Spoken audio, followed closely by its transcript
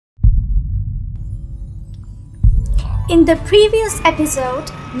In the previous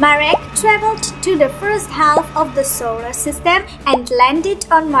episode, Marek traveled to the first half of the solar system and landed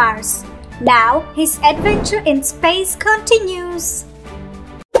on Mars. Now his adventure in space continues.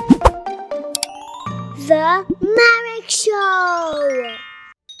 The Marek Show!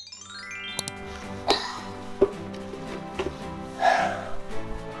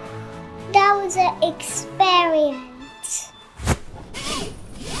 That was an experience.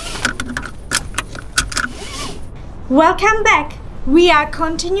 Welcome back! We are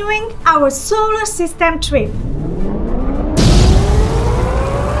continuing our solar system trip.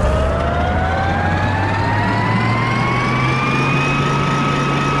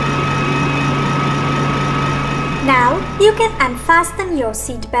 Now you can unfasten your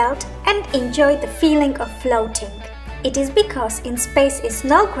seatbelt and enjoy the feeling of floating. It is because in space is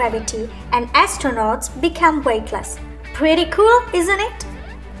no gravity and astronauts become weightless. Pretty cool, isn't it?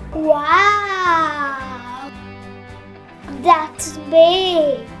 Wow! That's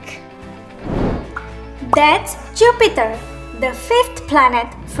big! That's Jupiter, the fifth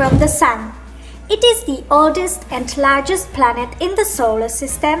planet from the Sun. It is the oldest and largest planet in the solar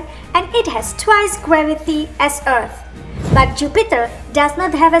system and it has twice gravity as Earth. But Jupiter does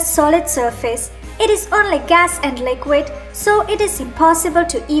not have a solid surface. It is only gas and liquid, so it is impossible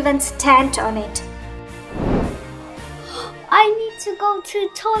to even stand on it. I need to go to the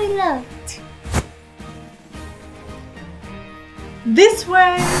toilet. This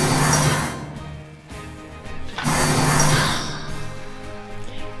way.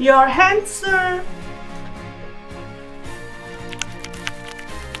 Your hands, sir.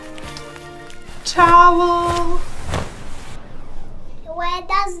 Towel. Where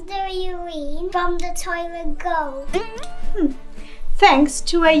does the urine from the toilet go? Thanks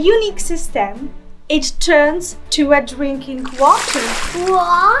to a unique system, it turns to a drinking water.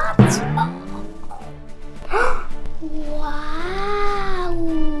 What? Wow!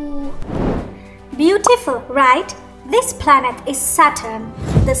 Beautiful, right? This planet is Saturn,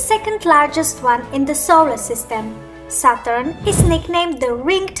 the second largest one in the solar system. Saturn is nicknamed the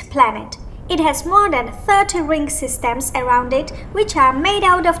ringed planet. It has more than 30 ring systems around it, which are made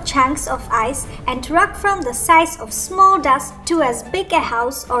out of chunks of ice and rock from the size of small dust to as big a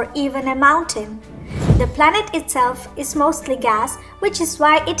house or even a mountain. The planet itself is mostly gas, which is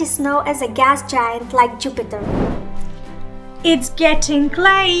why it is known as a gas giant like Jupiter. It's getting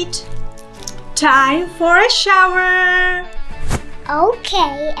late. Time for a shower.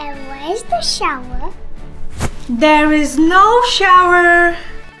 Okay, and where's the shower? There is no shower.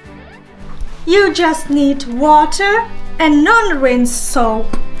 You just need water and non-rinse soap.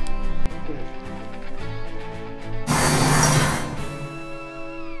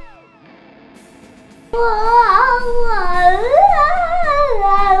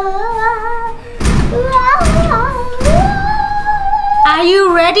 Are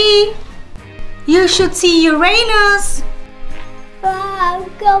you ready? You should see Uranus. I'm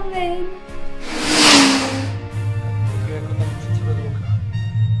coming.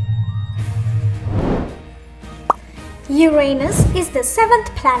 Uranus is the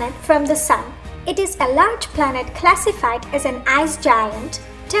seventh planet from the Sun. It is a large planet classified as an ice giant.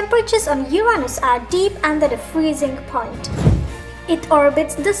 Temperatures on Uranus are deep under the freezing point. It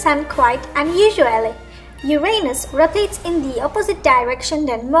orbits the Sun quite unusually. Uranus rotates in the opposite direction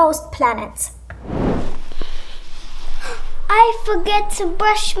than most planets. I forget to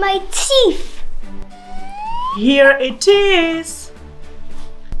brush my teeth. Here it is.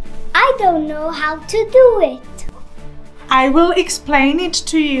 I don't know how to do it. I will explain it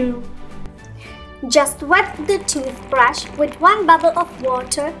to you. Just wet the toothbrush with one bubble of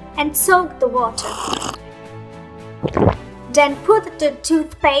water and soak the water. Then put the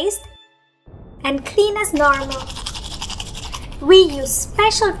toothpaste and clean as normal. We use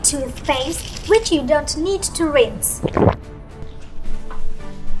special toothpaste which you don't need to rinse.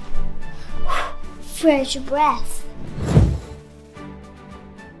 Fresh breath.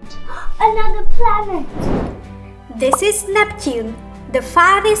 Another planet. This is Neptune, the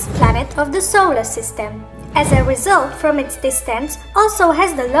farthest planet of the solar system. As a result, from its distance, also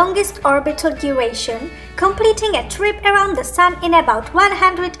has the longest orbital duration, completing a trip around the Sun in about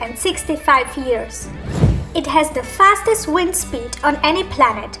 165 years. It has the fastest wind speed on any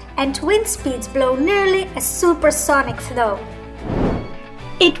planet, and wind speeds blow nearly a supersonic flow.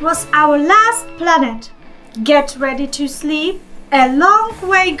 It was our last planet. Get ready to sleep. A long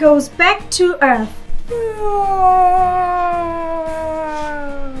way goes back to Earth.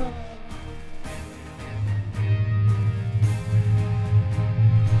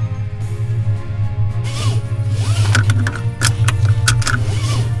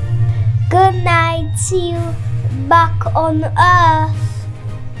 Good night. See you back on Earth.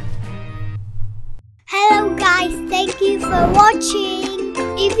 Hello guys, thank you for watching.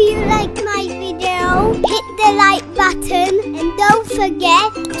 If you like my video, hit the like button and don't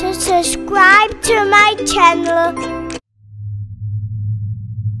forget to subscribe to my channel.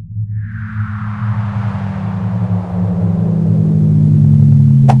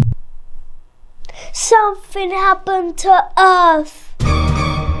 Something happened to Earth.